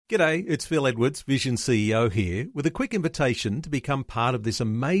G'day, it's Phil Edwards, Vision CEO here, with a quick invitation to become part of this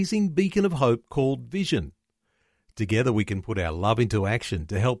amazing beacon of hope called Vision. Together we can put our love into action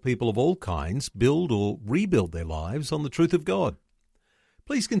to help people of all kinds build or rebuild their lives on the truth of God.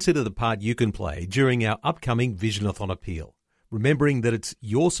 Please consider the part you can play during our upcoming Visionathon appeal, remembering that it's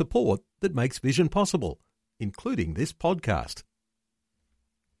your support that makes Vision possible, including this podcast.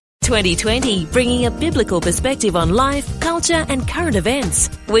 2020, bringing a biblical perspective on life, culture and current events.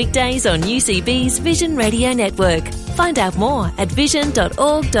 Weekdays on UCB's Vision Radio Network. Find out more at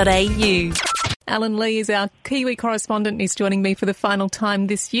vision.org.au. Alan Lee is our Kiwi correspondent and he's joining me for the final time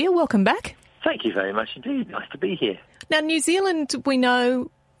this year. Welcome back. Thank you very much indeed. Nice to be here. Now, New Zealand we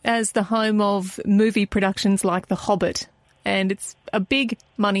know as the home of movie productions like The Hobbit, and it's a big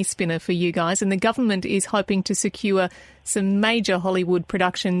money spinner for you guys, and the government is hoping to secure some major Hollywood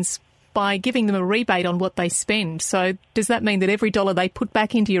productions by giving them a rebate on what they spend. So does that mean that every dollar they put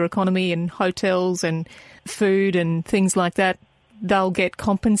back into your economy and hotels and food and things like that, they'll get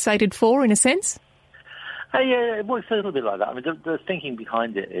compensated for in a sense? Yeah, it works a little bit like that. I mean, the thinking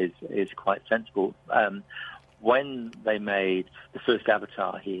behind it is quite sensible. When they made the first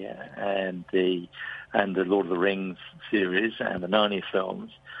Avatar here and the Lord of the Rings series and the Narnia films,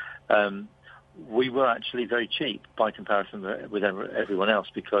 we were actually very cheap by comparison with everyone else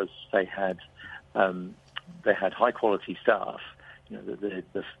because they had high quality staff. You know,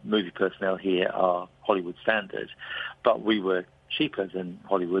 the movie personnel here are Hollywood standard, but we were cheaper than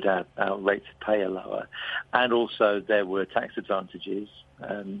Hollywood. Our rates of pay are lower, and also there were tax advantages.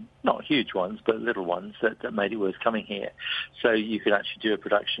 Not huge ones, but little ones that made it worth coming here. So you could actually do a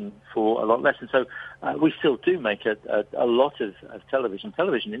production for a lot less. And so we still do make a lot of television.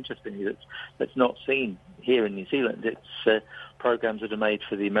 Television, interestingly, that's not seen here in New Zealand. It's programs that are made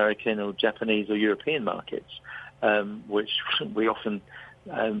for the American or Japanese or European markets, which we often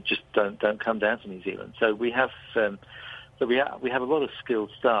just don't come down to New Zealand. So we have... So we have a lot of skilled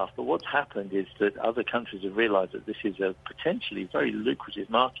staff, but what's happened is that other countries have realised that this is a potentially very lucrative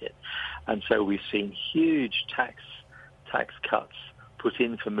market, and so we've seen huge tax cuts put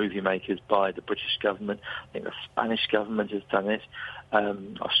in for movie makers by the British government. I think the Spanish government has done it.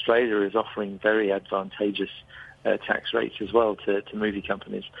 Australia is offering very advantageous tax rates as well to movie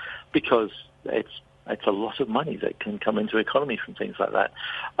companies because it's a lot of money that can come into the economy from things like that.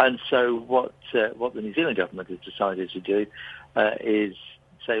 And so what the New Zealand government has decided to do is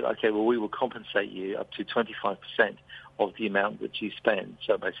say, okay, well, we will compensate you up to 25% of the amount that you spend.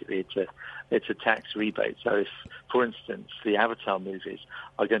 So basically it's a tax rebate. So if, for instance, the Avatar movies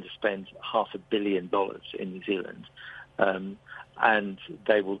are going to spend $500 million in New Zealand, and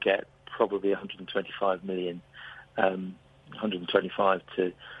they will get probably 125 million, 125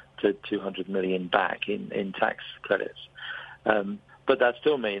 to 200 million back in tax credits. But that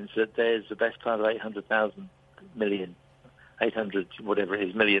still means that there's the best part of $800 million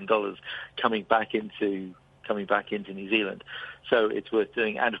coming back into New Zealand. So it's worth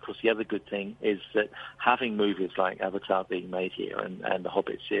doing. And of course, the other good thing is that having movies like Avatar being made here and the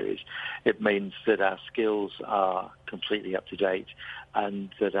Hobbit series, it means that our skills are completely up to date and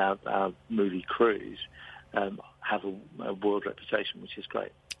that our movie crews have a world reputation, which is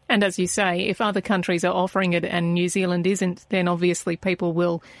great. And as you say, if other countries are offering it and New Zealand isn't, then obviously people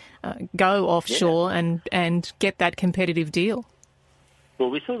will go offshore and get that competitive deal. Well,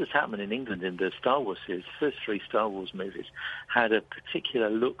 we saw this happen in England in the Star Wars series. The first 3 Star Wars movies had a particular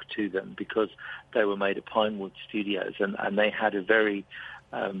look to them because they were made at Pinewood Studios and they had a very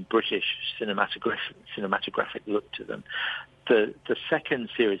British cinematographic look to them. The second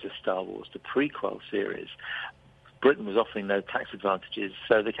series of Star Wars, the prequel series, Britain was offering no tax advantages,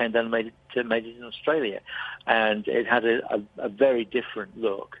 so they came down and made it in Australia. And it had a very different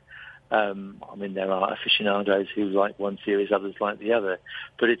look. I mean, there are aficionados who like one series, others like the other.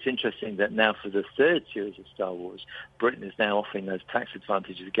 But it's interesting that now for the third series of Star Wars, Britain is now offering those tax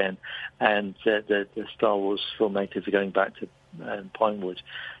advantages again. And the Star Wars filmmakers are going back to Pinewood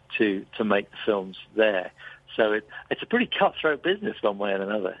to make the films there. So it's a pretty cutthroat business one way and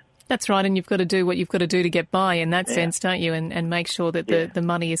another. That's right, and you've got to do what you've got to do to get by in that sense, don't you? And make sure that the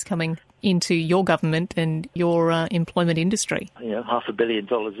money is coming into your government and your employment industry. You know, $500 million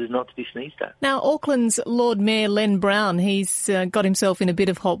is not to be sneezed at. Now, Auckland's Lord Mayor Len Brown, he's got himself in a bit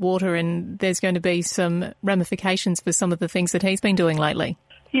of hot water and there's going to be some ramifications for some of the things that he's been doing lately.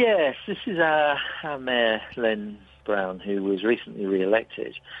 Yes, this is our Mayor Len Brown, who was recently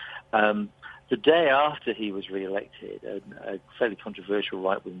re-elected. The day after he was re-elected, a fairly controversial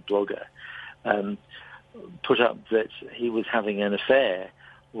right-wing blogger put up that he was having an affair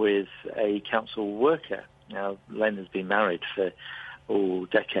with a council worker. Now, Len has been married for or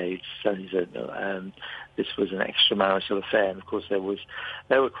decades. So he said this was an extramarital affair, and of course there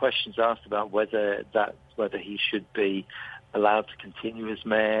were questions asked about whether he should be allowed to continue as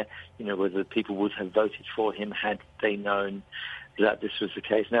mayor, whether people would have voted for him had they known that this was the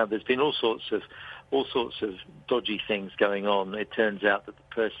case. Now, there's been all sorts of dodgy things going on. It turns out that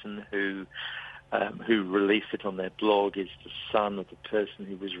the person who released it on their blog is the son of the person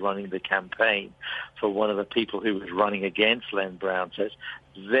who was running the campaign for one of the people who was running against Len Brown. So it's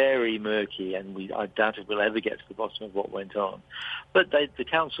very murky, and I doubt if we'll ever get to the bottom of what went on. But the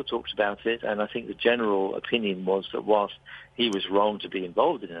council talked about it, and I think the general opinion was that whilst he was wrong to be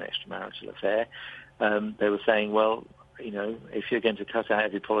involved in an extramarital affair, they were saying, well, if you're going to cut out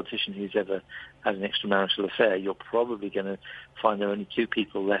every politician who's ever had an extramarital affair, you're probably going to find there are only two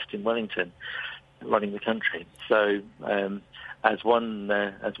people left in Wellington running the country. So, as one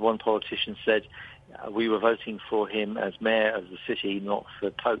politician said, we were voting for him as mayor of the city, not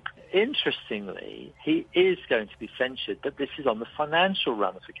for Pope. Interestingly, he is going to be censured, but this is on the financial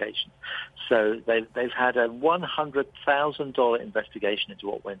ramifications. So they've had a $100,000 investigation into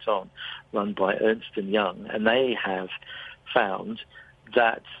what went on, run by Ernst & Young, and they have found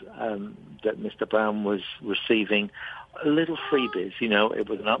that Mr. Brown was receiving little freebies. It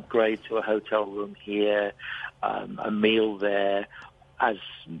was an upgrade to a hotel room here, a meal there, as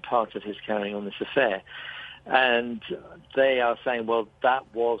part of his carrying on this affair. And they are saying, well,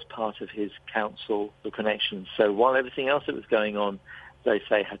 that was part of his council, the connections. So while everything else that was going on, they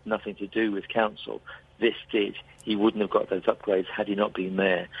say, had nothing to do with council, this did. He wouldn't have got those upgrades had he not been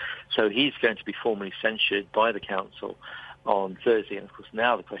there. So he's going to be formally censured by the council on Thursday. And, of course,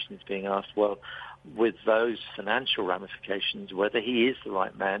 now the question is being asked, well, with those financial ramifications, whether he is the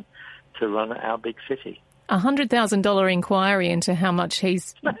right man to run our big city. $100,000 inquiry into how much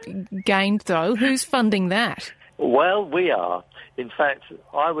he's gained, though. Who's funding that? Well, we are. In fact,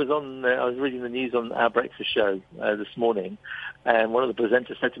 I was reading the news on our breakfast show this morning, and one of the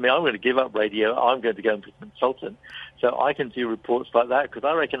presenters said to me, I'm going to give up radio, I'm going to go and be a consultant, so I can do reports like that, because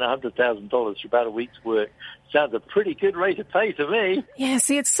I reckon $100,000 for about a week's work sounds a pretty good rate of pay to me. Yeah,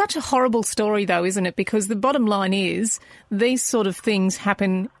 see, it's such a horrible story, though, isn't it? Because the bottom line is, these sort of things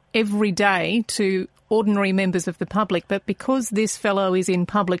happen every day to ordinary members of the public, but because this fellow is in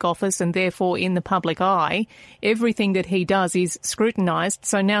public office and therefore in the public eye, everything that he does is scrutinised.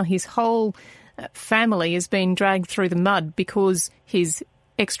 So now his whole family has been dragged through the mud because his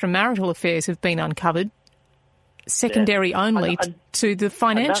extramarital affairs have been uncovered, secondary only to the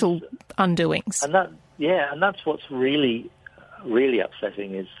financial undoings. And that's what's really, really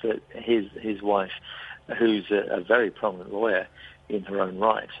upsetting is that his wife, who's a very prominent lawyer in her own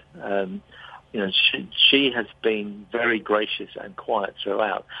right, she has been very gracious and quiet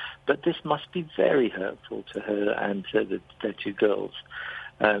throughout, but this must be very hurtful to her and to their two girls.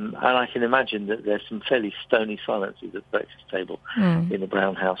 And I can imagine that there's some fairly stony silences at the breakfast table in the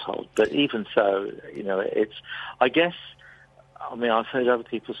Brown household. But even so, I've heard other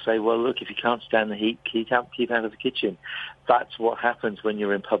people say, well, look, if you can't stand the heat, keep out of the kitchen. That's what happens when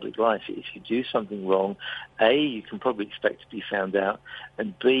you're in public life. If you do something wrong, A, you can probably expect to be found out,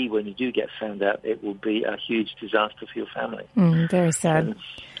 and B, when you do get found out, it will be a huge disaster for your family. Very sad.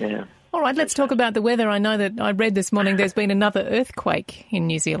 Yeah. All right, let's talk about the weather. I know that I read this morning there's been another earthquake in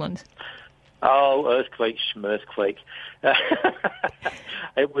New Zealand. Oh, earthquake, schmearthquake.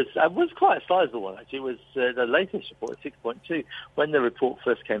 It was quite a sizable one, actually. It was the latest report, 6.2. When the report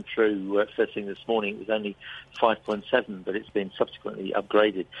first came through, first thing this morning, it was only 5.7, but it's been subsequently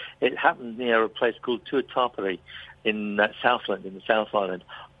upgraded. It happened near a place called Tuatapere in Southland, in the South Island.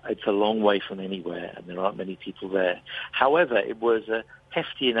 It's a long way from anywhere, and there aren't many people there. However, it was a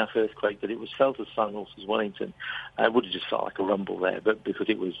hefty enough earthquake that it was felt as far north as Wellington. It would have just felt like a rumble there, but because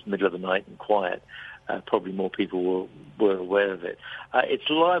it was middle of the night and quiet, probably more people were aware of it. It's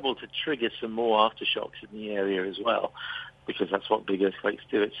liable to trigger some more aftershocks in the area as well, because that's what big earthquakes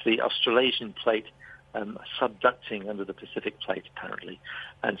do. It's the Australasian plate subducting under the Pacific plate, apparently,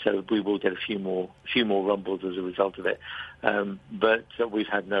 and so we will get a few more rumbles as a result of it. But we've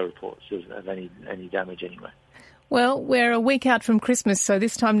had no reports of any damage anyway. Well, we're a week out from Christmas, so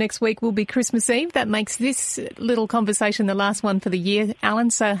this time next week will be Christmas Eve. That makes this little conversation the last one for the year,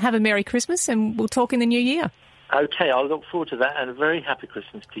 Alan. So have a Merry Christmas, and we'll talk in the new year. Okay, I'll look forward to that, and a very happy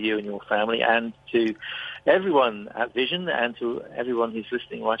Christmas to you and your family, and to everyone at Vision, and to everyone who's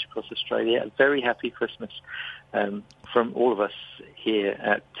listening right across Australia. A very happy Christmas from all of us here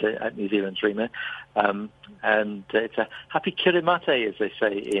at New Zealand Dreamer. And it's a happy Kirimate, as they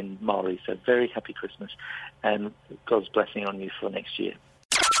say in Maori, so very happy Christmas, and God's blessing on you for next year.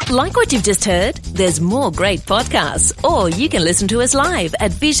 Like what you've just heard? There's more great podcasts, or you can listen to us live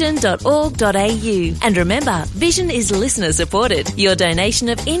at vision.org.au. And remember, Vision is listener supported. Your donation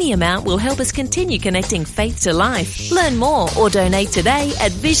of any amount will help us continue connecting faith to life. Learn more or donate today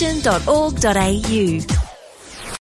at vision.org.au.